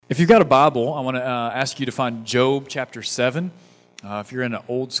If you've got a Bible, I want to ask you to find Job chapter 7. If you're in an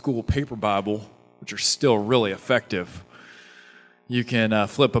old school paper Bible, which are still really effective, you can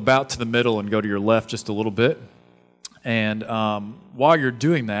flip about to the middle and go to your left just a little bit. And while you're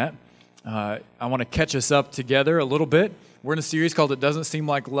doing that, I want to catch us up together a little bit. We're in a series called It Doesn't Seem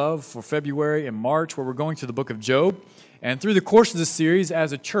Like Love for February and March, where we're going through the book of Job. And through the course of this series,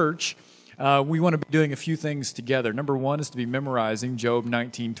 as a church, we want to be doing a few things together. Number one is to be memorizing Job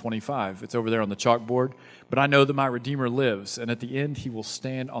 19:25. It's over there on the chalkboard. But I know that my Redeemer lives, and at the end he will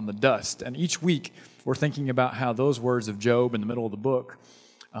stand on the dust. And each week we're thinking about how those words of Job in the middle of the book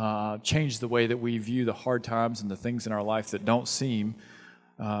change the way that we view the hard times and the things in our life that don't seem,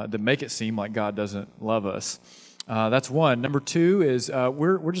 that make it seem like God doesn't love us. That's one. Number two is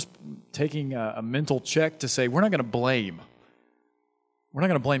we're just taking a mental check to say we're not going to blame. We're not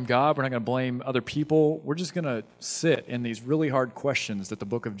going to blame God. We're not going to blame other people. We're just going to sit in these really hard questions that the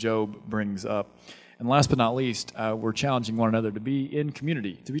book of Job brings up. And last but not least, we're challenging one another to be in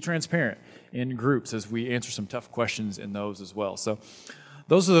community, to be transparent in groups as we answer some tough questions in those as well. So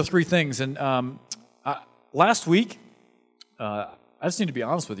those are the three things. And last week, I just need to be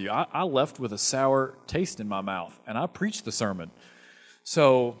honest with you. I left with a sour taste in my mouth, and I preached the sermon.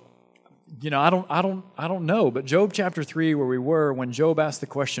 So, I don't know. But Job chapter 3, where we were, when Job asked the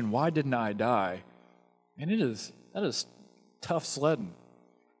question, "Why didn't I die?" And that is tough sledding.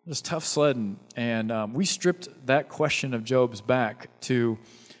 It is tough sledding, and we stripped that question of Job's back to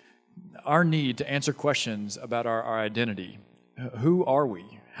our need to answer questions about our identity. Who are we?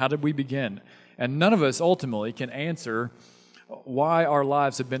 How did we begin? And none of us ultimately can answer why our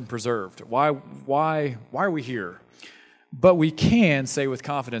lives have been preserved. Why are we here? But we can say with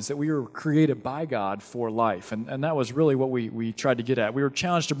confidence that we were created by God for life. And that was really what we tried to get at. We were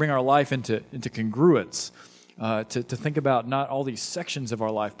challenged to bring our life into congruence, to think about not all these sections of our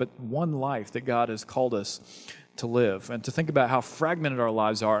life, but one life that God has called us to live, and to think about how fragmented our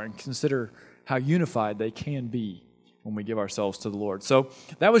lives are and consider how unified they can be when we give ourselves to the Lord. So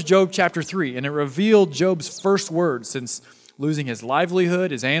that was Job chapter 3, and it revealed Job's first words since losing his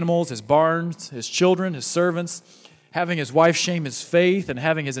livelihood, his animals, his barns, his children, his servants, having his wife shame his faith, and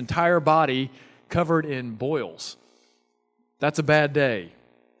having his entire body covered in boils. That's a bad day.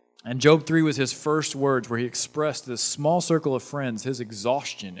 And Job 3 was his first words where he expressed this small circle of friends, his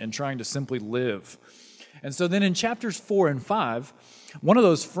exhaustion in trying to simply live. And so then in chapters 4 and 5, one of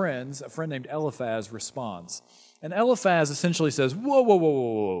those friends, a friend named Eliphaz, responds. And Eliphaz essentially says,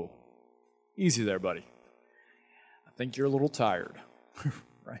 whoa. Easy there, buddy. I think you're a little tired,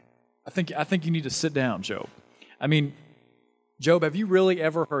 right? I think you need to sit down, Job. I mean, Job, have you really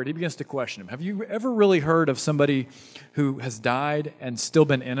ever heard, he begins to question him, have you ever really heard of somebody who has died and still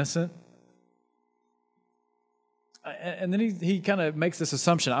been innocent? And then he kind of makes this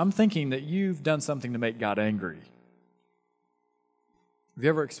assumption, I'm thinking that you've done something to make God angry. Have you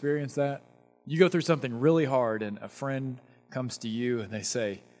ever experienced that? You go through something really hard and a friend comes to you and they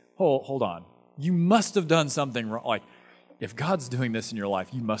say, hold on, you must have done something wrong. Like, if God's doing this in your life,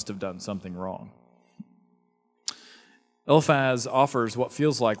 you must have done something wrong. Eliphaz offers what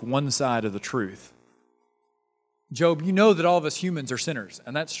feels like one side of the truth. Job, you know that all of us humans are sinners,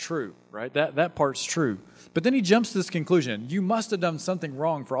 and that's true, right? That part's true. But then he jumps to this conclusion, you must have done something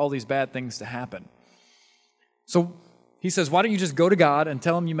wrong for all these bad things to happen. So he says, why don't you just go to God and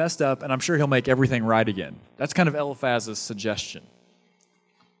tell him you messed up, and I'm sure he'll make everything right again. That's kind of Eliphaz's suggestion.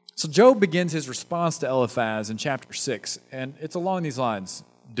 So Job begins his response to Eliphaz in chapter 6, and it's along these lines,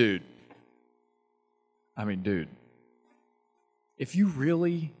 dude, if you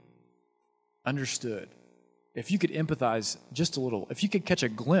really understood, if you could empathize just a little, if you could catch a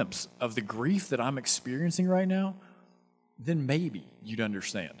glimpse of the grief that I'm experiencing right now, then maybe you'd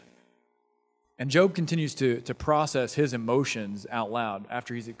understand. And Job continues to process his emotions out loud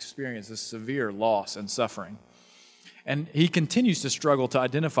after he's experienced this severe loss and suffering. And he continues to struggle to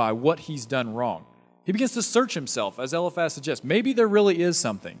identify what he's done wrong. He begins to search himself, as Eliphaz suggests. Maybe there really is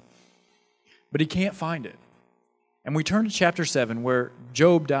something, but he can't find it. And we turn to chapter 7, where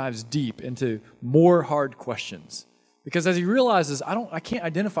Job dives deep into more hard questions. Because as he realizes, I can't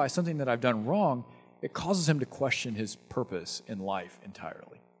identify something that I've done wrong, it causes him to question his purpose in life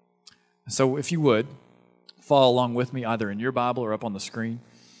entirely. So if you would, follow along with me either in your Bible or up on the screen.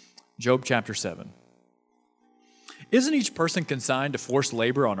 Job chapter 7. Isn't each person consigned to forced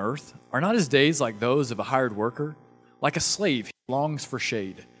labor on earth? Are not his days like those of a hired worker? Like a slave, he longs for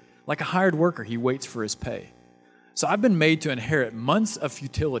shade. Like a hired worker, he waits for his pay. So I've been made to inherit months of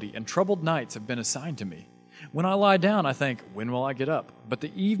futility, and troubled nights have been assigned to me. When I lie down, I think, when will I get up? But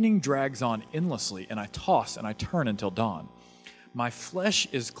the evening drags on endlessly, and I toss and I turn until dawn. My flesh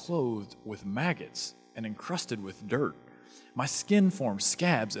is clothed with maggots and encrusted with dirt. My skin forms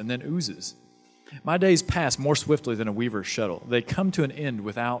scabs and then oozes. My days pass more swiftly than a weaver's shuttle. They come to an end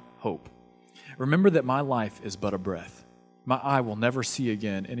without hope. Remember that my life is but a breath. My eye will never see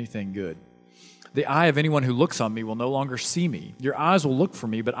again anything good. The eye of anyone who looks on me will no longer see me. Your eyes will look for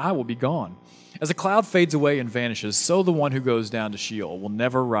me, but I will be gone. As a cloud fades away and vanishes, so the one who goes down to Sheol will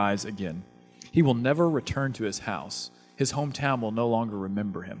never rise again. He will never return to his house. His hometown will no longer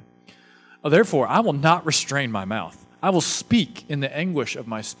remember him. Therefore, I will not restrain my mouth. I will speak in the anguish of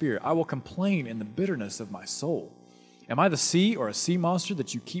my spirit. I will complain in the bitterness of my soul. Am I the sea or a sea monster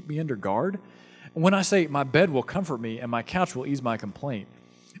that you keep me under guard? When I say, my bed will comfort me and my couch will ease my complaint,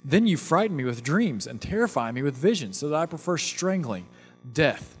 then you frighten me with dreams and terrify me with visions, so that I prefer strangling,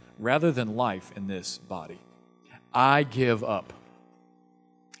 death, rather than life in this body. I give up.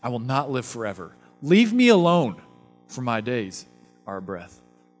 I will not live forever. Leave me alone, for my days are a breath.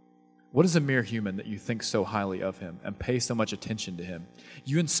 What is a mere human that you think so highly of him and pay so much attention to him?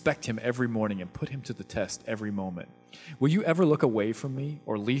 You inspect him every morning and put him to the test every moment. Will you ever look away from me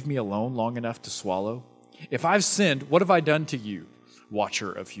or leave me alone long enough to swallow? If I've sinned, what have I done to you,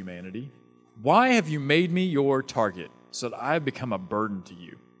 watcher of humanity? Why have you made me your target so that I have become a burden to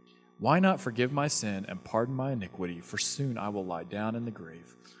you? Why not forgive my sin and pardon my iniquity? For soon I will lie down in the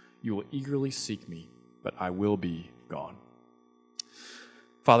grave. You will eagerly seek me, but I will be gone.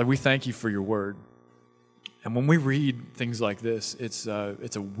 Father, we thank you for your word. And when we read things like this, it's a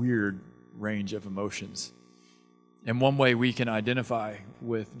weird range of emotions. In one way, we can identify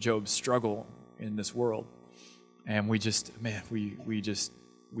with Job's struggle in this world. And we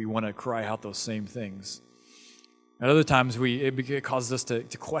want to cry out those same things. At other times, it causes us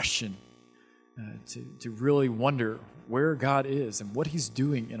to question, to really wonder where God is and what he's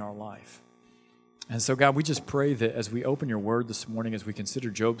doing in our life. And so, God, we just pray that as we open your word this morning, as we consider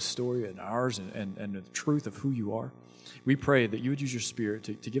Job's story and ours and the truth of who you are, we pray that you would use your Spirit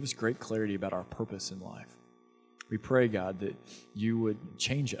to give us great clarity about our purpose in life. We pray, God, that you would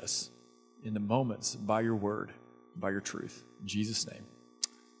change us in the moments by your word, by your truth. In Jesus' name,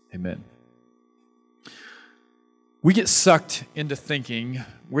 amen. We get sucked into thinking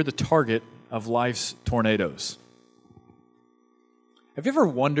we're the target of life's tornadoes. Have you ever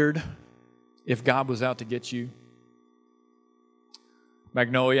wondered if God was out to get you?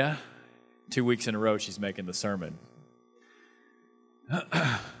 Magnolia, 2 weeks in a row, she's making the sermon.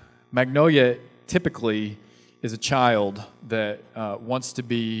 Magnolia typically is a child that wants to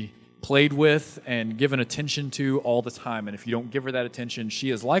be played with and given attention to all the time. And if you don't give her that attention, she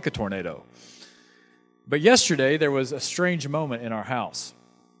is like a tornado. But yesterday, there was a strange moment in our house.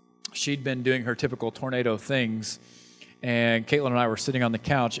 She'd been doing her typical tornado things, and Caitlin and I were sitting on the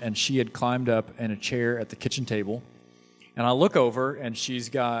couch, and she had climbed up in a chair at the kitchen table. And I look over, and she's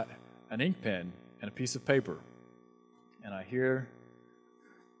got an ink pen and a piece of paper. And I hear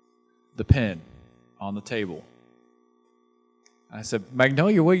the pen on the table. I said,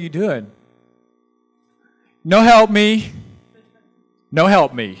 Magnolia, what are you doing? No help me. No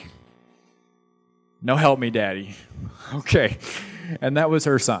help me. No help me, Daddy. Okay. And that was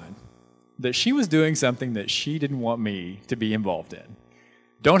her sign, that she was doing something that she didn't want me to be involved in.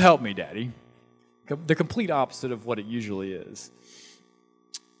 Don't help me, Daddy. The complete opposite of what it usually is.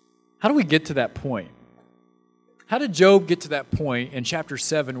 How do we get to that point? How did Job get to that point in chapter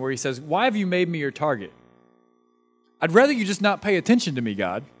 7 where he says, why have you made me your target? I'd rather you just not pay attention to me,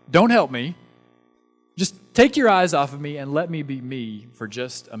 God. Don't help me. Just take your eyes off of me and let me be me for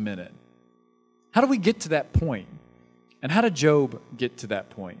just a minute. How do we get to that point? And how did Job get to that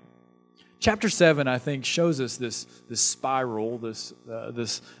point? Chapter 7, I think, shows us this spiral, this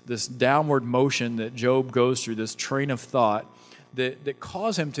downward motion that Job goes through, this train of thought that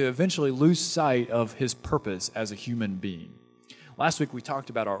caused him to eventually lose sight of his purpose as a human being. Last week we talked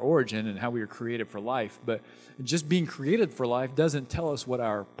about our origin and how we were created for life, but just being created for life doesn't tell us what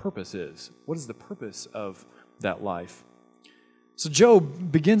our purpose is. What is the purpose of that life? So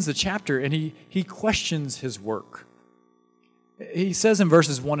Job begins the chapter and he questions his work. He says in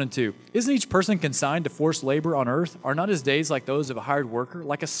verses 1 and 2, isn't each person consigned to forced labor on earth? Are not his days like those of a hired worker?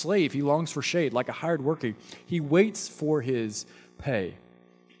 Like a slave, he longs for shade. Like a hired worker, he waits for his pay.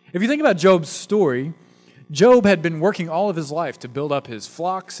 If you think about Job's story, Job had been working all of his life to build up his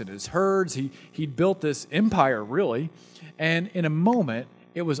flocks and his herds. He'd built this empire, really, and in a moment,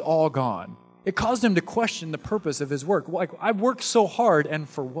 it was all gone. It caused him to question the purpose of his work. Like, I worked so hard, and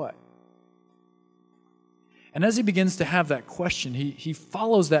for what? And as he begins to have that question, he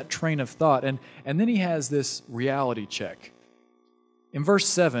follows that train of thought, and then he has this reality check. In verse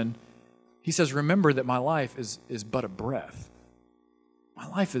 7, he says, remember that my life is but a breath. my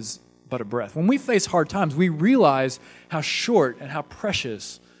life is but a breath. When we face hard times, we realize how short and how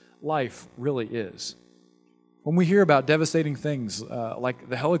precious life really is. When we hear about devastating things like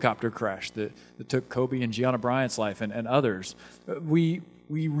the helicopter crash that took Kobe and Gianna Bryant's life and others, we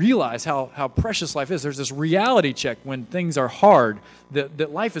realize how precious life is. There's this reality check when things are hard,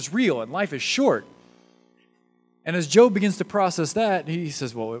 that life is real and life is short. And as Job begins to process that, he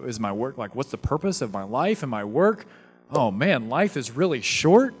says, well, is my work, like, what's the purpose of my life and my work? Oh man, life is really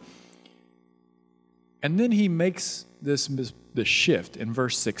short. And then he makes this shift in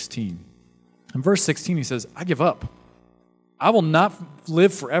verse 16. In verse 16, he says, I give up. I will not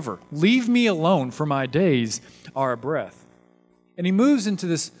live forever. Leave me alone, for my days are a breath. And he moves into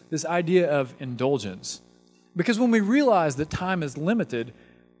this idea of indulgence. Because when we realize that time is limited,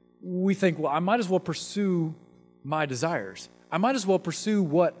 we think, well, I might as well pursue my desires. I might as well pursue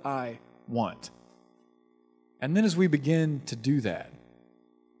what I want. And then as we begin to do that,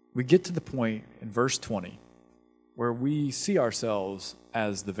 we get to the point in verse 20 where we see ourselves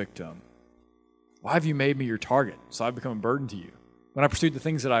as the victim. Why have you made me your target? So I've become a burden to you. When I pursued the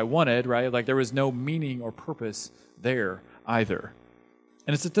things that I wanted, right, like there was no meaning or purpose there either.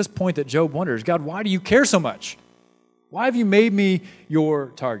 And it's at this point that Job wonders, God, why do you care so much? Why have you made me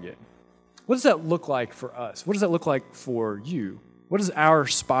your target? What does that look like for us? What does that look like for you? What does our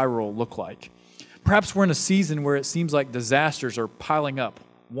spiral look like? Perhaps we're in a season where it seems like disasters are piling up,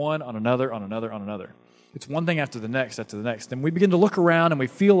 one on another, on another, on another. It's one thing after the next, And we begin to look around and we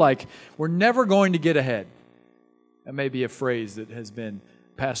feel like we're never going to get ahead. That may be a phrase that has been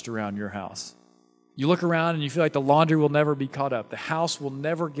passed around your house. You look around and you feel like the laundry will never be caught up. The house will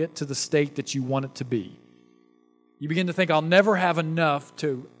never get to the state that you want it to be. You begin to think, I'll never have enough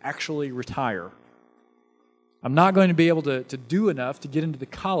to actually retire. I'm not going to be able to do enough to get into the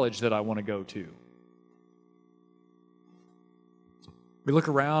college that I want to go to. We look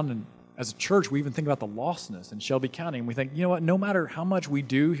around, and as a church, we even think about the lostness in Shelby County, and we think, you know what, no matter how much we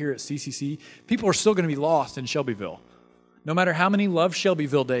do here at CCC, people are still going to be lost in Shelbyville. No matter how many Love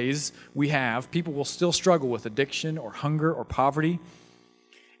Shelbyville days we have, people will still struggle with addiction or hunger or poverty.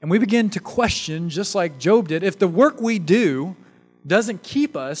 And we begin to question, just like Job did, if the work we do doesn't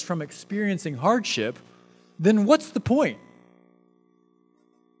keep us from experiencing hardship, then what's the point?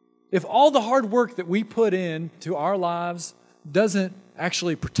 If all the hard work that we put into our lives doesn't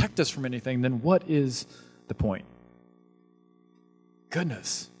actually protect us from anything, then what is the point?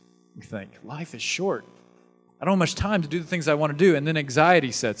 Goodness, we think, life is short. I don't have much time to do the things I want to do. And then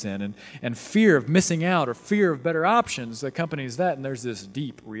anxiety sets in and fear of missing out or fear of better options accompanies that. And there's this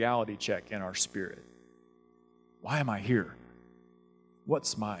deep reality check in our spirit. Why am I here?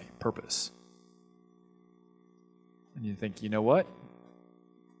 What's my purpose? And you think, you know what?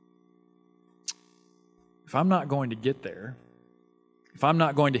 If I'm not going to get there, if I'm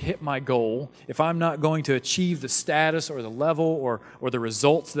not going to hit my goal, if I'm not going to achieve the status or the level or the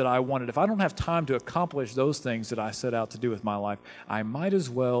results that I wanted, if I don't have time to accomplish those things that I set out to do with my life, I might as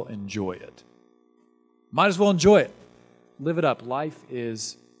well enjoy it. Might as well enjoy it. Live it up. Life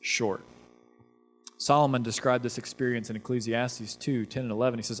is short. Solomon described this experience in Ecclesiastes 2:10 and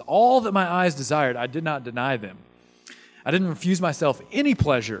 11. He says, all that my eyes desired, I did not deny them. I didn't refuse myself any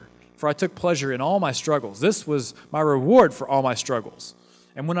pleasure, for I took pleasure in all my struggles. This was my reward for all my struggles.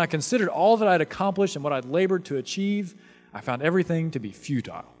 And when I considered all that I'd accomplished and what I'd labored to achieve, I found everything to be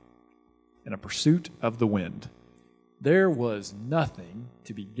futile in a pursuit of the wind. There was nothing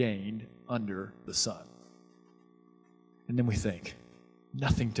to be gained under the sun. And then we think,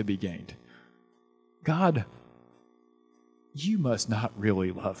 nothing to be gained. God, you must not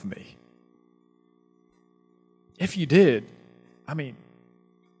really love me. If you did,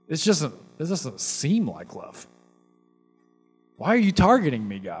 this doesn't seem like love. Why are you targeting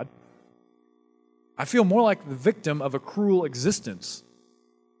me, God? I feel more like the victim of a cruel existence.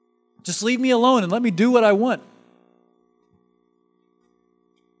 Just leave me alone and let me do what I want.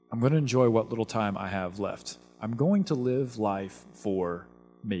 I'm going to enjoy what little time I have left. I'm going to live life for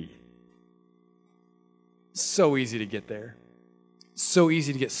me. So easy to get there. So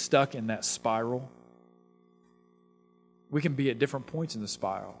easy to get stuck in that spiral. We can be at different points in the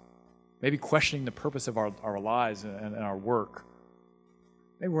spiral. Maybe questioning the purpose of our lives and our work.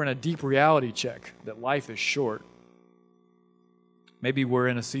 Maybe we're in a deep reality check that life is short. Maybe we're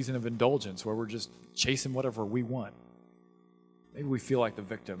in a season of indulgence where we're just chasing whatever we want. Maybe we feel like the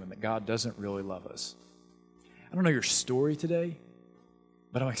victim and that God doesn't really love us. I don't know your story today,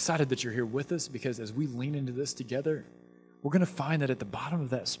 but I'm excited that you're here with us because as we lean into this together, we're going to find that at the bottom of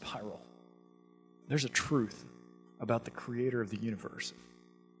that spiral, there's a truth about the creator of the universe.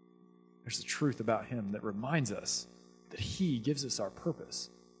 There's a truth about him that reminds us that he gives us our purpose.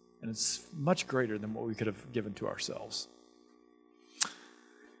 And it's much greater than what we could have given to ourselves.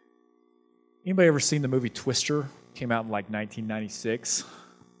 Anybody ever seen the movie Twister? Came out in like 1996. A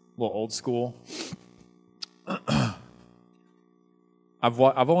little old school. I've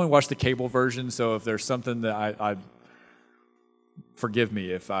only watched the cable version, so if there's something that I forgive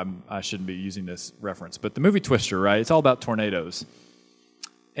me if I shouldn't be using this reference. But the movie Twister, right? It's all about tornadoes.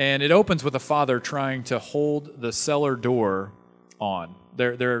 And it opens with a father trying to hold the cellar door on.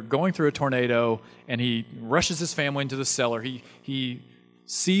 They're going through a tornado, and he rushes his family into the cellar. He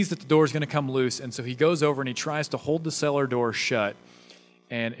sees that the door is going to come loose, and so he goes over and he tries to hold the cellar door shut.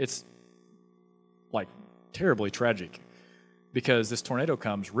 And it's like terribly tragic because this tornado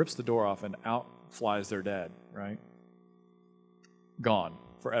comes, rips the door off, and out flies their dad, right? Gone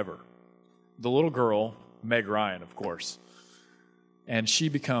forever. The little girl, Meg Ryan, of course, and she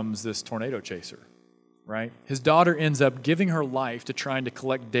becomes this tornado chaser, right? His daughter ends up giving her life to trying to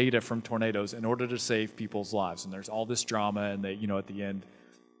collect data from tornadoes in order to save people's lives. And there's all this drama, and they, at the end,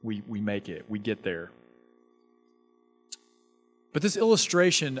 we make it. We get there. But this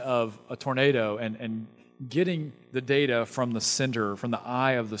illustration of a tornado and getting the data from the center, from the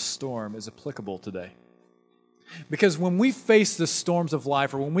eye of the storm, is applicable today. Because when we face the storms of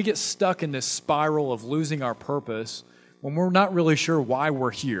life, or when we get stuck in this spiral of losing our purpose, when we're not really sure why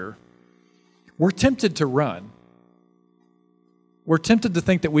we're here, we're tempted to run. We're tempted to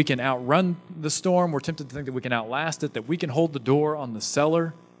think that we can outrun the storm. We're tempted to think that we can outlast it, that we can hold the door on the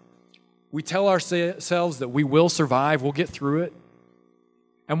cellar. We tell ourselves that we will survive, we'll get through it.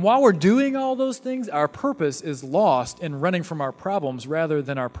 And while we're doing all those things, our purpose is lost in running from our problems rather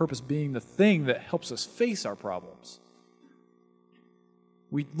than our purpose being the thing that helps us face our problems.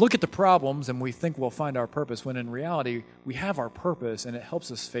 We look at the problems and we think we'll find our purpose, when in reality, we have our purpose and it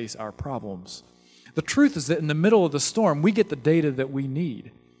helps us face our problems. The truth is that in the middle of the storm, we get the data that we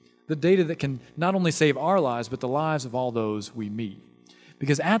need. The data that can not only save our lives, but the lives of all those we meet.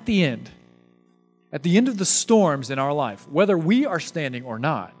 Because at the end of the storms in our life, whether we are standing or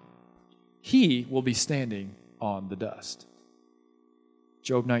not, he will be standing on the dust.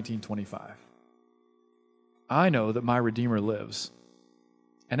 Job 19:25. I know that my Redeemer lives,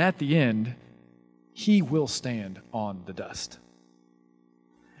 and at the end, he will stand on the dust.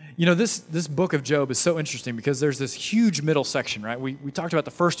 This book of Job is so interesting because there's this huge middle section, right? We talked about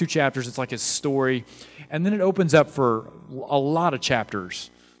the first two chapters. It's like his story. And then it opens up for a lot of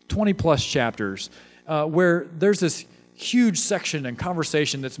chapters, 20-plus chapters, where there's this huge section and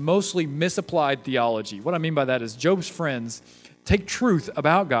conversation that's mostly misapplied theology. What I mean by that is Job's friends take truth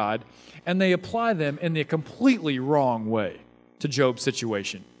about God and they apply them in the completely wrong way to Job's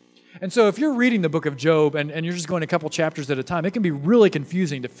situation. And so if you're reading the book of Job and you're just going a couple chapters at a time, it can be really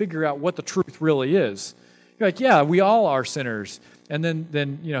confusing to figure out what the truth really is. You're like, yeah, we all are sinners. And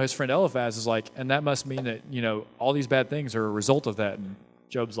then his friend Eliphaz is like, and that must mean that, all these bad things are a result of that. And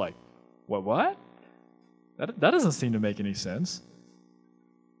Job's like, what? That doesn't seem to make any sense.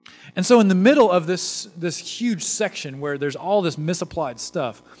 And so in the middle of this huge section where there's all this misapplied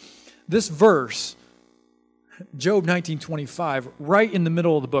stuff, this verse, Job 19:25, right in the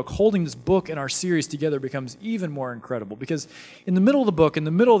middle of the book, holding this book and our series together, becomes even more incredible. Because in the middle of the book, in the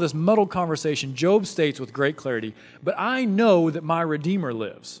middle of this muddled conversation, Job states with great clarity, but I know that my Redeemer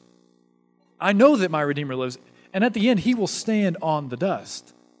lives. I know that my Redeemer lives, and at the end, he will stand on the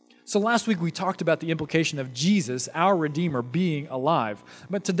dust. So last week we talked about the implication of Jesus, our Redeemer, being alive.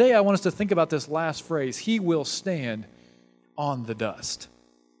 But today I want us to think about this last phrase, he will stand on the dust.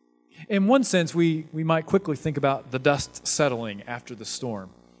 In one sense, we might quickly think about the dust settling after the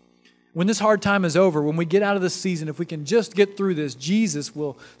storm. When this hard time is over, when we get out of this season, if we can just get through this, Jesus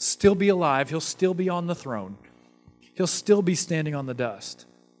will still be alive. He'll still be on the throne. He'll still be standing on the dust.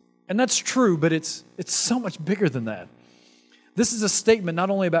 And that's true, but it's so much bigger than that. This is a statement not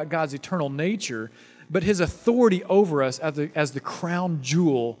only about God's eternal nature, but his authority over us as the crown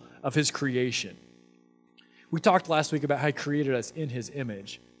jewel of his creation. We talked last week about how he created us in his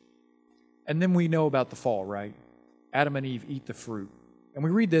image. And then we know about the fall, right? Adam and Eve eat the fruit. And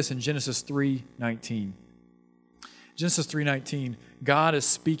we read this in Genesis 3:19. Genesis 3:19, God is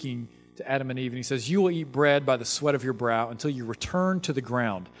speaking to Adam and Eve, and he says, you will eat bread by the sweat of your brow until you return to the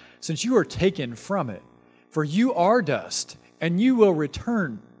ground, since you are taken from it. For you are dust, and you will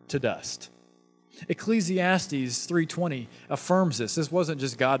return to dust. Ecclesiastes 3:20 affirms this. This wasn't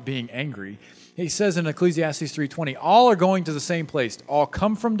just God being angry. He says in Ecclesiastes 3:20, all are going to the same place. All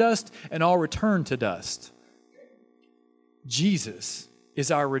come from dust, and all return to dust. Jesus is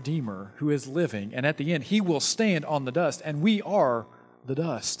our Redeemer who is living, and at the end, he will stand on the dust, and we are the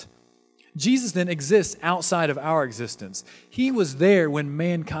dust. Jesus then exists outside of our existence. He was there when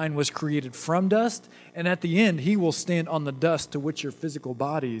mankind was created from dust, and at the end, he will stand on the dust to which your physical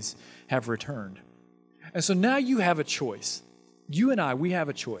bodies have returned. And so now you have a choice. You and I, we have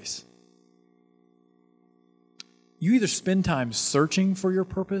a choice. You either spend time searching for your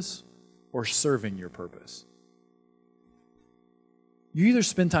purpose or serving your purpose. You either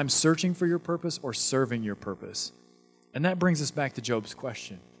spend time searching for your purpose or serving your purpose. And that brings us back to Job's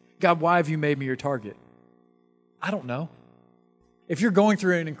question. God, why have you made me your target? I don't know. If you're going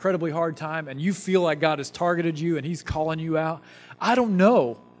through an incredibly hard time and you feel like God has targeted you and he's calling you out, I don't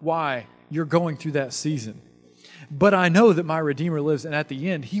know why you're going through that season. But I know that my Redeemer lives, and at the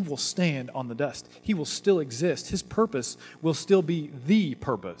end, he will stand on the dust. He will still exist. His purpose will still be the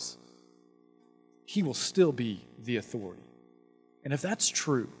purpose. He will still be the authority. And if that's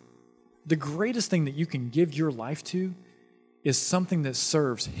true, the greatest thing that you can give your life to is something that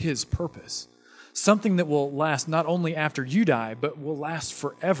serves his purpose. Something that will last not only after you die, but will last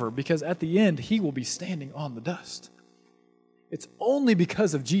forever, because at the end, he will be standing on the dust. It's only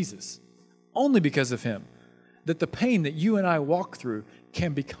because of Jesus, only because of him, that the pain that you and I walk through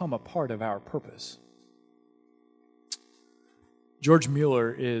can become a part of our purpose. George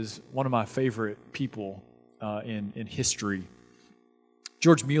Mueller is one of my favorite people in history.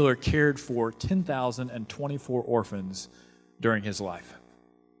 George Mueller cared for 10,024 orphans during his life.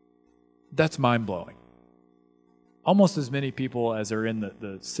 That's mind-blowing. Almost as many people as are in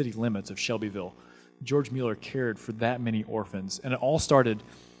the city limits of Shelbyville, George Mueller cared for that many orphans. And it all started,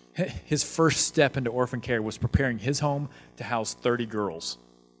 his first step into orphan care was preparing his home to house 30 girls.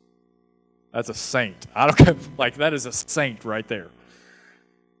 That's a saint. I don't care, like that is a saint right there.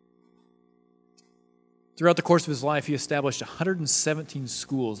 Throughout the course of his life, he established 117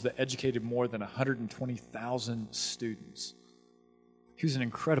 schools that educated more than 120,000 students. He was an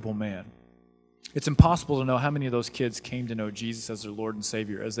incredible man. It's impossible to know how many of those kids came to know Jesus as their Lord and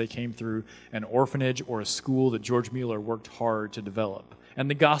Savior as they came through an orphanage or a school that George Mueller worked hard to develop. And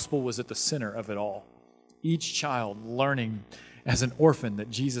the gospel was at the center of it all. Each child learning as an orphan that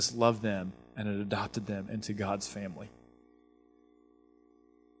Jesus loved them and had adopted them into God's family.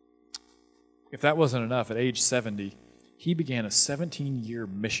 If that wasn't enough, at age 70, he began a 17-year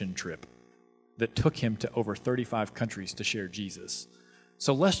mission trip that took him to over 35 countries to share Jesus.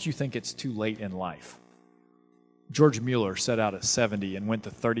 So lest you think it's too late in life, George Mueller set out at 70 and went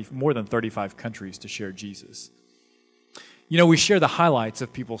to more than 35 countries to share Jesus. You know, we share the highlights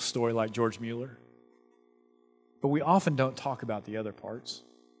of people's story like George Mueller, but we often don't talk about the other parts.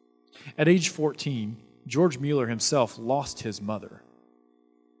 At age 14, George Mueller himself lost his mother.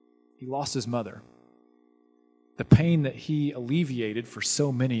 He lost his mother. The pain that he alleviated for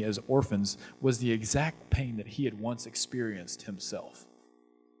so many as orphans was the exact pain that he had once experienced himself.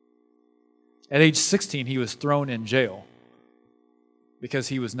 At age 16, he was thrown in jail because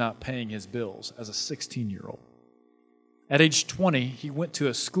he was not paying his bills as a 16-year-old. At age 20, he went to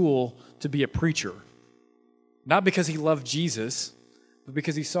a school to be a preacher, not because he loved Jesus, but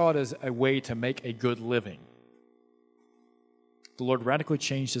because he saw it as a way to make a good living. The Lord radically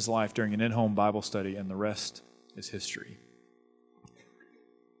changed his life during an in-home Bible study, and the rest is history.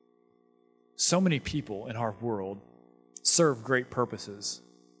 So many people in our world serve great purposes.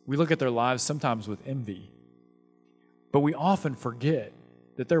 We look at their lives sometimes with envy, but we often forget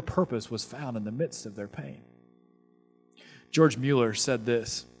that their purpose was found in the midst of their pain. George Mueller said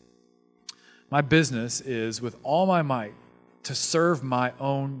this, "My business is with all my might to serve my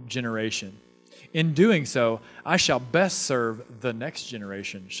own generation. In doing so, I shall best serve the next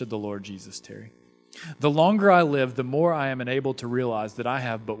generation, should the Lord Jesus tarry. The longer I live, the more I am enabled to realize that I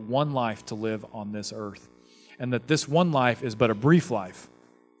have but one life to live on this earth, and that this one life is but a brief life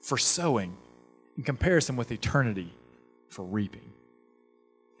for sowing in comparison with eternity for reaping."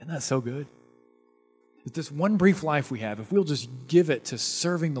 Isn't that so good? That this one brief life we have, if we'll just give it to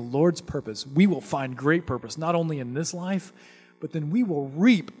serving the Lord's purpose, we will find great purpose, not only in this life, but then we will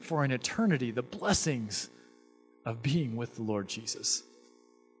reap for an eternity the blessings of being with the Lord Jesus.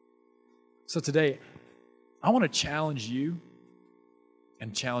 So today, I want to challenge you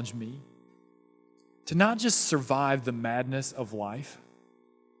and challenge me to not just survive the madness of life,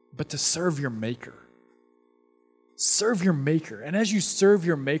 but to serve your Maker. Serve your Maker. And as you serve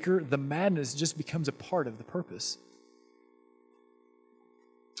your Maker, the madness just becomes a part of the purpose.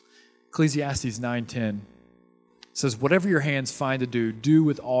 Ecclesiastes 9:10 says, "Whatever your hands find to do, do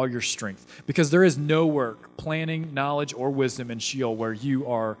with all your strength, because there is no work, planning, knowledge, or wisdom in Sheol where you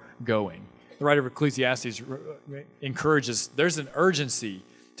are going." The writer of Ecclesiastes encourages, there's an urgency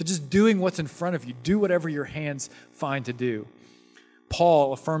to just doing what's in front of you. Do whatever your hands find to do.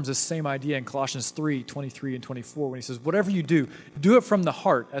 Paul affirms this same idea in Colossians 3:23 and 24 when he says, whatever you do, do it from the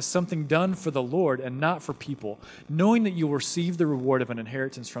heart as something done for the Lord and not for people, knowing that you will receive the reward of an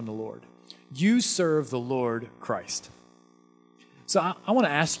inheritance from the Lord. You serve the Lord Christ. So I want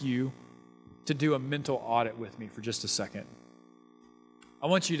to ask you to do a mental audit with me for just a second. I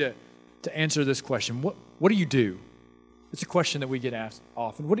want you to answer this question. What do you do? It's a question that we get asked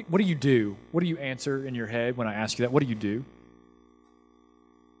often. What do you do? What do you answer in your head when I ask you that? What do you do?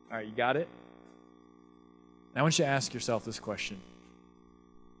 All right, you got it? Now I want you to ask yourself this question.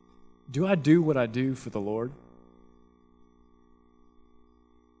 Do I do what I do for the Lord?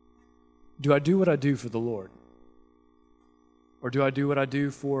 Do I do what I do for the Lord? Or do I do what I do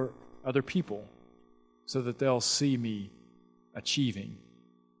for other people so that they'll see me achieving?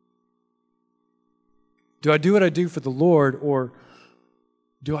 Do I do what I do for the Lord, or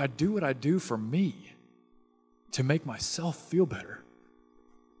do I do what I do for me to make myself feel better?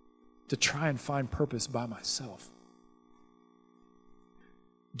 To try and find purpose by myself?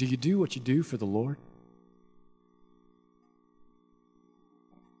 Do you do what you do for the Lord?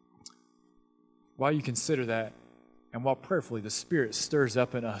 While you consider that, and while prayerfully the Spirit stirs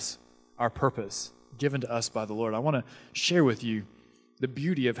up in us our purpose given to us by the Lord, I want to share with you the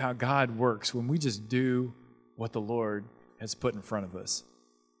beauty of how God works when we just do what the Lord has put in front of us.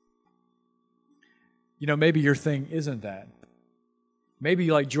 You know, maybe your thing isn't that.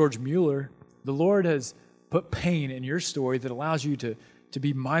 Maybe like George Mueller, the Lord has put pain in your story that allows you to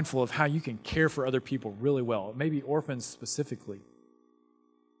be mindful of how you can care for other people really well, maybe orphans specifically.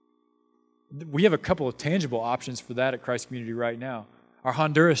 We have a couple of tangible options for that at Christ Community right now. Our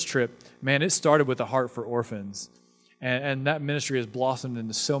Honduras trip, man, it started with a heart for orphans. And that ministry has blossomed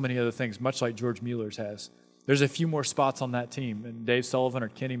into so many other things, much like George Mueller's has. There's a few more spots on that team, and Dave Sullivan or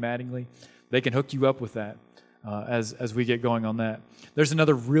Kenny Mattingly, they can hook you up with that. As we get going on that. There's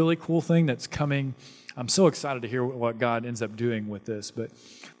another really cool thing that's coming. I'm so excited to hear what God ends up doing with this, but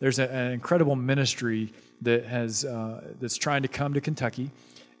there's an incredible ministry that that's trying to come to Kentucky,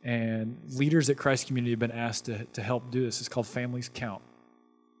 and leaders at Christ Community have been asked to help do this. It's called Families Count,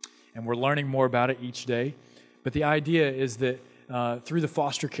 and we're learning more about it each day, but the idea is that through the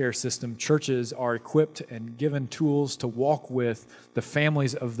foster care system, churches are equipped and given tools to walk with the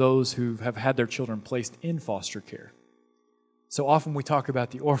families of those who have had their children placed in foster care. So often we talk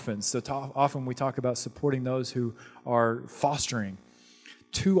about the orphans. So often we talk about supporting those who are fostering.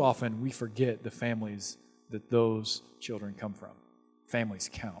 Too often we forget the families that those children come from. Families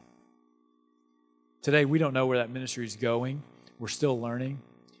count. Today we don't know where that ministry is going. We're still learning.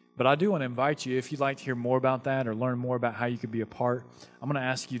 But I do want to invite you, if you'd like to hear more about that or learn more about how you could be a part, I'm going to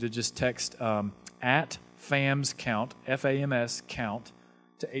ask you to just text at FAMS-COUNT, F-A-M-S, count,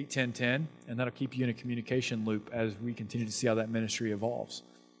 to 81010, and that'll keep you in a communication loop as we continue to see how that ministry evolves.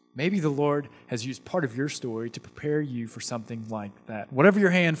 Maybe the Lord has used part of your story to prepare you for something like that. Whatever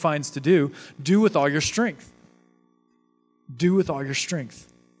your hand finds to do with all your strength. Do with all your strength.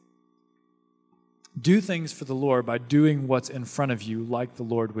 Do things for the Lord by doing what's in front of you like the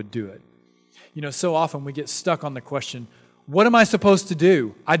Lord would do it. You know, so often we get stuck on the question, what am I supposed to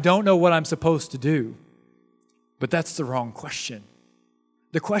do? I don't know what I'm supposed to do. But that's the wrong question.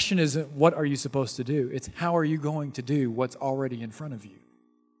 The question isn't what are you supposed to do? It's how are you going to do what's already in front of you?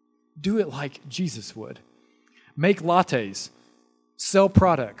 Do it like Jesus would. Make lattes, sell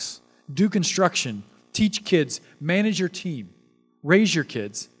products, do construction, teach kids, manage your team, raise your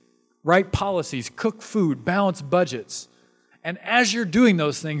kids, write policies, cook food, balance budgets. And as you're doing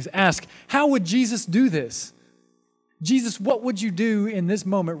those things, ask, how would Jesus do this? Jesus, what would you do in this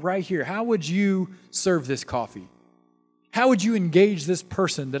moment right here? How would you serve this coffee? How would you engage this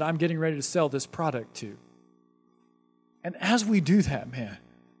person that I'm getting ready to sell this product to? And as we do that, man,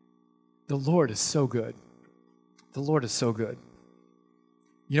 the Lord is so good. The Lord is so good.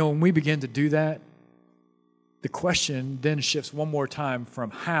 You know, when we begin to do that, the question then shifts one more time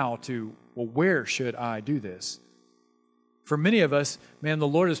from how to, well, where should I do this? For many of us, man, the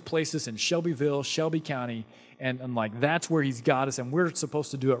Lord has placed us in Shelbyville, Shelby County, and like that's where He's got us, and we're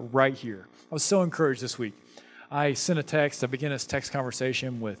supposed to do it right here. I was so encouraged this week. I sent a text, I began this text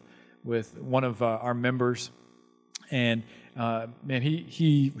conversation with one of our members, and man,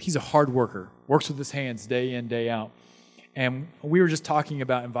 he's a hard worker, works with his hands day in, day out. And we were just talking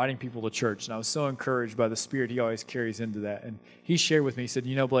about inviting people to church, and I was so encouraged by the spirit he always carries into that. And he shared with me, he said,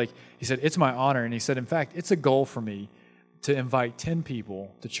 you know, Blake, he said, it's my honor. And he said, in fact, it's a goal for me to invite 10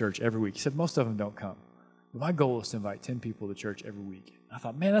 people to church every week. He said, most of them don't come. But my goal is to invite 10 people to church every week. And I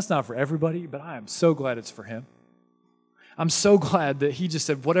thought, man, that's not for everybody, but I am so glad it's for him. I'm so glad that he just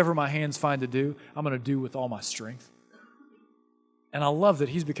said, whatever my hands find to do, I'm going to do with all my strength. And I love that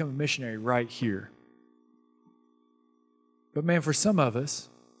he's become a missionary right here. But man, for some of us,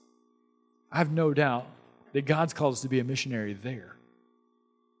 I have no doubt that God's called us to be a missionary there.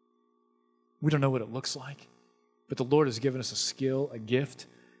 We don't know what it looks like, but the Lord has given us a skill, a gift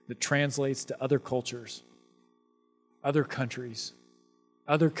that translates to other cultures, other countries,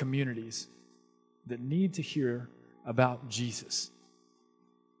 other communities that need to hear about Jesus.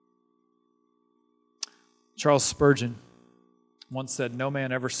 Charles Spurgeon once said, "No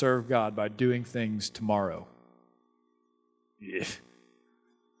man ever served God by doing things tomorrow." Yeah.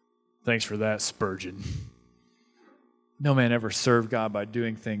 Thanks for that, Spurgeon. No man ever served God by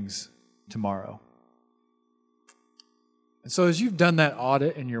doing things tomorrow. And so as you've done that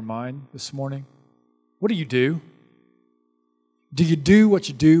audit in your mind this morning, what do you do? Do you do what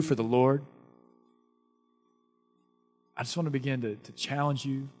you do for the Lord? I just want to begin to challenge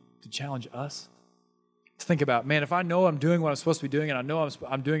you, to challenge us, to think about, man, if I know I'm doing what I'm supposed to be doing, and I know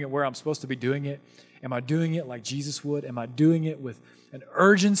I'm doing it where I'm supposed to be doing it, am I doing it like Jesus would? Am I doing it with an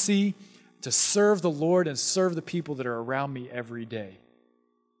urgency to serve the Lord and serve the people that are around me every day?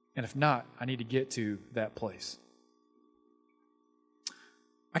 And if not, I need to get to that place.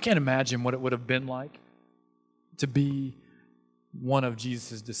 I can't imagine what it would have been like to be one of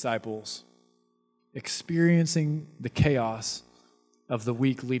Jesus' disciples, experiencing the chaos of the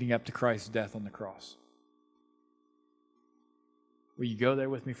week leading up to Christ's death on the cross. Will you go there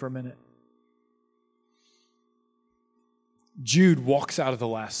with me for a minute? Jude walks out of the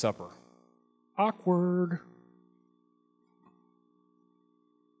Last Supper. Awkward.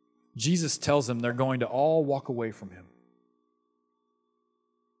 Jesus tells them they're going to all walk away from him.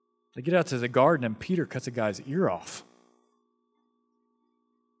 They get out to the garden and Peter cuts a guy's ear off.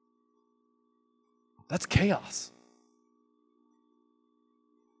 That's chaos.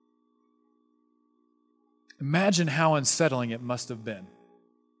 Imagine how unsettling it must have been.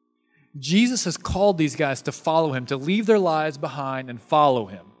 Jesus has called these guys to follow him, to leave their lives behind and follow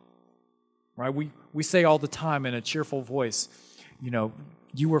him. Right? We say all the time in a cheerful voice,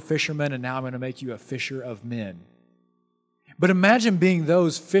 you were fishermen and now I'm going to make you a fisher of men. But imagine being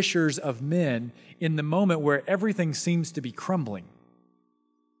those fishers of men in the moment where everything seems to be crumbling.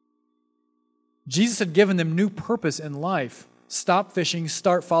 Jesus had given them new purpose in life. Stop fishing,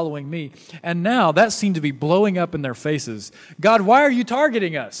 start following me. And now that seemed to be blowing up in their faces. God, why are you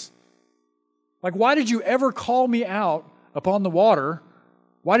targeting us? Like, why did you ever call me out upon the water?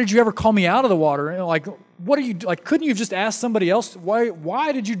 Why did you ever call me out of the water? And what are you, couldn't you have just asked somebody else?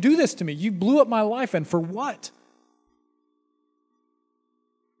 Why did you do this to me? You blew up my life, and for what?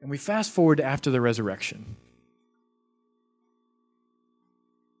 And we fast forward to after the resurrection.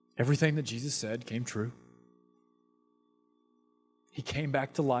 Everything that Jesus said came true. He came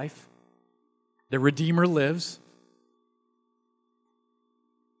back to life. The Redeemer lives.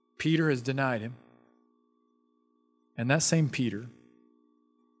 Peter has denied him. And that same Peter,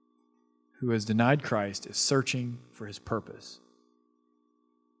 who has denied Christ, is searching for his purpose.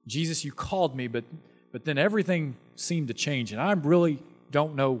 Jesus, you called me, but then everything seemed to change, and I really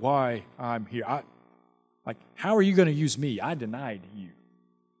don't know why I'm here. How are you going to use me? I denied you.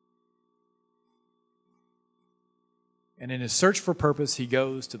 And in his search for purpose, he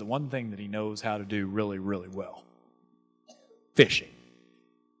goes to the one thing that he knows how to do really, really well. Fishing.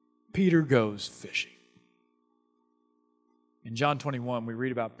 Peter goes fishing. In John 21, we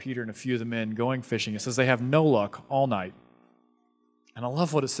read about Peter and a few of the men going fishing. It says they have no luck all night. And I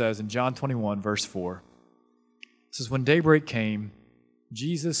love what it says in John 21, verse 4. It says, when daybreak came,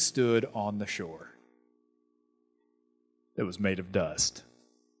 Jesus stood on the shore. It was made of dust.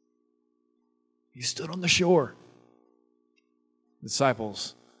 He stood on the shore. The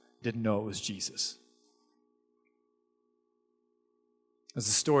disciples didn't know it was Jesus. As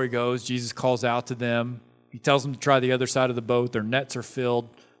the story goes, Jesus calls out to them. He tells them to try the other side of the boat. Their nets are filled.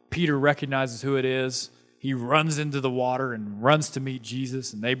 Peter recognizes who it is. He runs into the water and runs to meet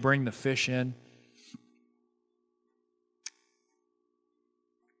Jesus, and they bring the fish in.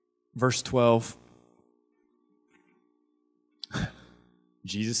 Verse 12.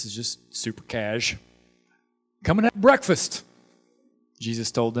 Jesus is just super cash. Come and have breakfast,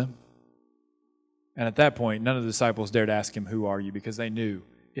 Jesus told them. And at that point, none of the disciples dared ask him, who are you? Because they knew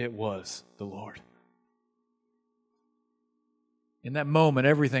it was the Lord. In that moment,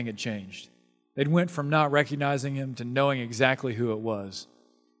 everything had changed. They'd went from not recognizing him to knowing exactly who it was.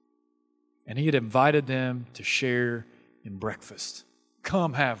 And he had invited them to share in breakfast.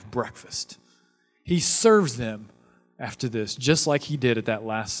 Come have breakfast. He serves them after this, just like he did at that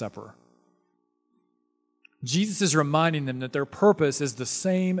Last Supper. Jesus is reminding them that their purpose is the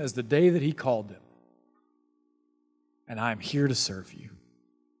same as the day that he called them. and I am here to serve you.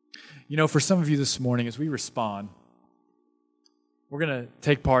 You know, for some of you this morning, as we respond, we're going to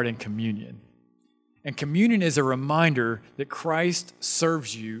take part in communion. And communion is a reminder that Christ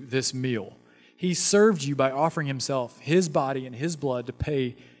serves you this meal. He served you by offering himself, his body and his blood to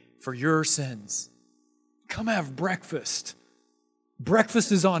pay for your sins. Come have breakfast.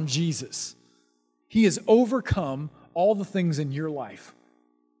 Breakfast is on Jesus. He has overcome all the things in your life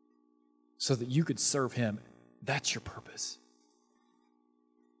so that you could serve him. That's your purpose.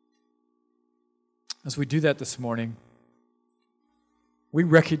 As we do that this morning, we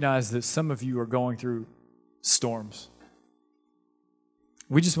recognize that some of you are going through storms.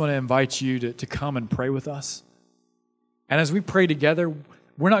 We just want to invite you to come and pray with us. And as we pray together,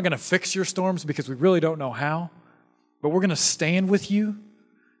 we're not going to fix your storms because we really don't know how, but we're going to stand with you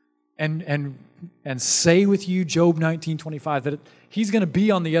and say with you, Job 19:25, that he's going to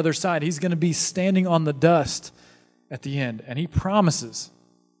be on the other side. He's going to be standing on the dust at the end. And he promises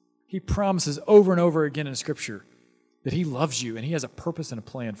over and over again in Scripture that he loves you and he has a purpose and a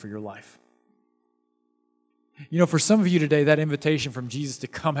plan for your life. You know, for some of you today, that invitation from Jesus to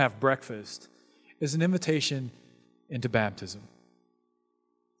come have breakfast is an invitation into baptism.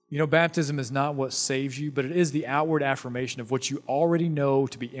 You know, baptism is not what saves you, but it is the outward affirmation of what you already know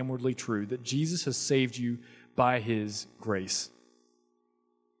to be inwardly true, that Jesus has saved you by his grace.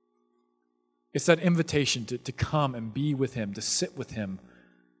 It's that invitation to come and be with him, to sit with him,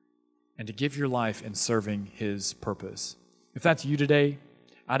 and to give your life in serving his purpose. If that's you today,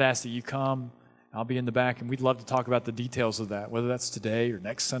 I'd ask that you come. I'll be in the back, and we'd love to talk about the details of that, whether that's today or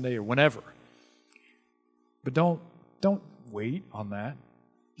next Sunday or whenever. But don't wait on that.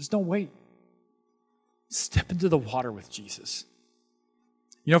 Just don't wait. Step into the water with Jesus.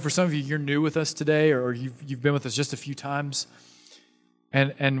 You know, for some of you, you're new with us today, or you've been with us just a few times,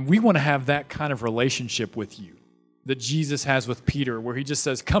 and we want to have that kind of relationship with you that Jesus has with Peter, where he just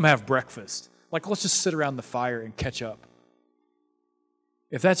says, come have breakfast. Like, let's just sit around the fire and catch up.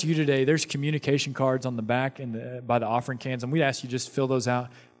 If that's you today, there's communication cards on the back by the offering cans, and we'd ask you just fill those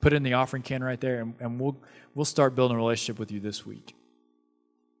out, put it in the offering can right there, and we'll start building a relationship with you this week.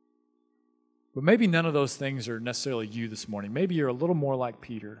 But maybe none of those things are necessarily you this morning. Maybe you're a little more like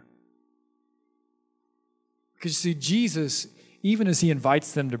Peter. Because you see, Jesus, even as he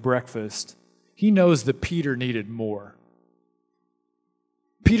invites them to breakfast, he knows that Peter needed more.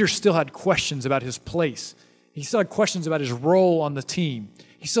 Peter still had questions about his place. He still had questions about his role on the team.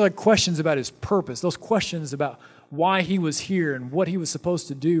 He still had questions about his purpose. Those questions about why he was here and what he was supposed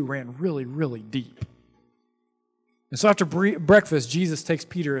to do ran really, really deep. And so after breakfast, Jesus takes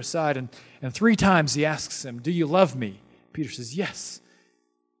Peter aside, and 3 times he asks him, do you love me? Peter says, yes.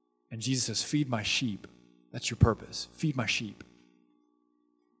 And Jesus says, feed my sheep. That's your purpose. Feed my sheep.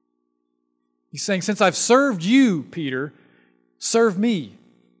 He's saying, since I've served you, Peter, serve me.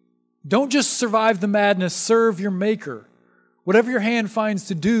 Don't just survive the madness, serve your Maker. Whatever your hand finds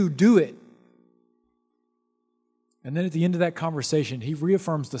to do, do it. And then at the end of that conversation, he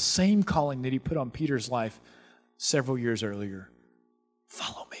reaffirms the same calling that he put on Peter's life several years earlier.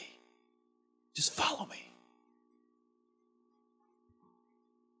 Follow me. Just follow me.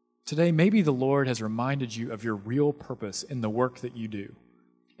 Today, maybe the Lord has reminded you of your real purpose in the work that you do.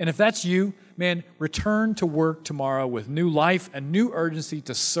 And if that's you, man, return to work tomorrow with new life and new urgency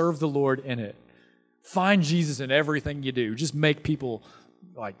to serve the Lord in it. Find Jesus in everything you do. Just make people,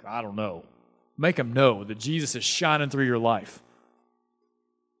 make them know that Jesus is shining through your life.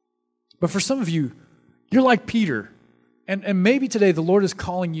 But for some of you, you're like Peter. And maybe today the Lord is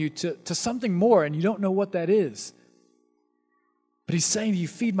calling you to something more, and you don't know what that is. But he's saying to you,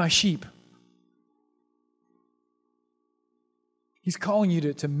 feed my sheep. He's calling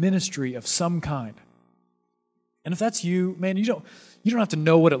you to ministry of some kind. And if that's you, man, you don't have to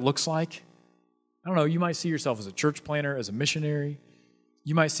know what it looks like. I don't know, you might see yourself as a church planner, as a missionary.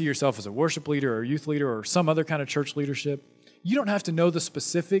 You might see yourself as a worship leader or a youth leader or some other kind of church leadership. You don't have to know the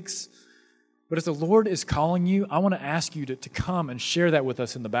specifics. But if the Lord is calling you, I want to ask you to come and share that with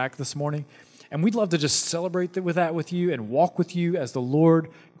us in the back this morning. And we'd love to just celebrate that with you and walk with you as the Lord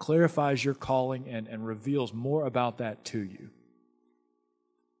clarifies your calling and reveals more about that to you.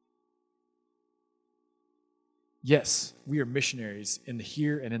 Yes, we are missionaries in the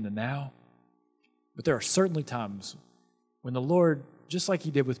here and in the now, but there are certainly times when the Lord, just like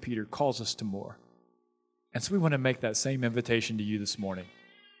he did with Peter, calls us to more. And so we want to make that same invitation to you this morning.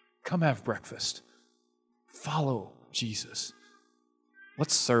 Come have breakfast. Follow Jesus.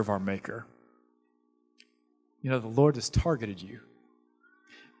 Let's serve our Maker. You know, the Lord has targeted you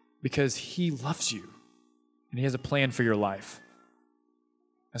because he loves you and he has a plan for your life.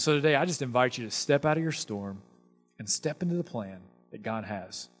 And so today, I just invite you to step out of your storm and step into the plan that God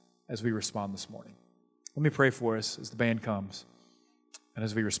has as we respond this morning. Let me pray for us as the band comes and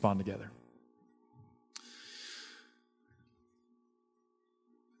as we respond together.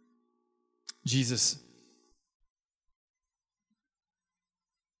 Jesus,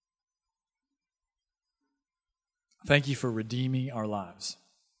 thank you for redeeming our lives.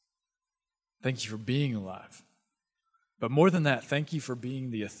 Thank you for being alive. But more than that, thank you for being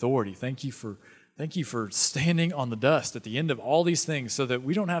the authority. Thank you for standing on the dust at the end of all these things so that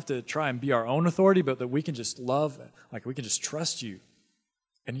we don't have to try and be our own authority, but that we can just love, like we can just trust you.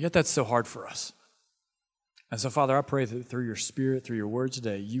 And yet that's so hard for us. And so, Father, I pray that through your Spirit, through your word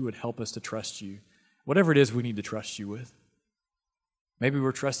today, you would help us to trust you. Whatever it is we need to trust you with. Maybe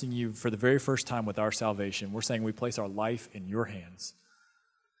we're trusting you for the very first time with our salvation. We're saying we place our life in your hands.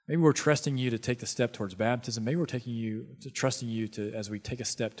 Maybe we're trusting you to take the step towards baptism. Maybe we're trusting you to as we take a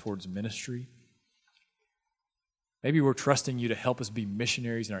step towards ministry. Maybe we're trusting you to help us be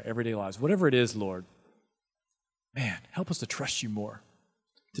missionaries in our everyday lives. Whatever it is, Lord, man, help us to trust you more.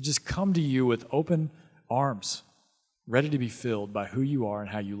 To just come to you with open arms, ready to be filled by who you are and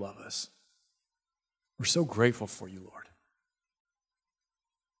how you love us. We're so grateful for you, Lord.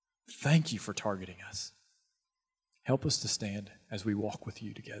 Thank you for targeting us. Help us to stand as we walk with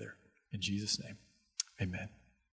you together. In Jesus' name, amen.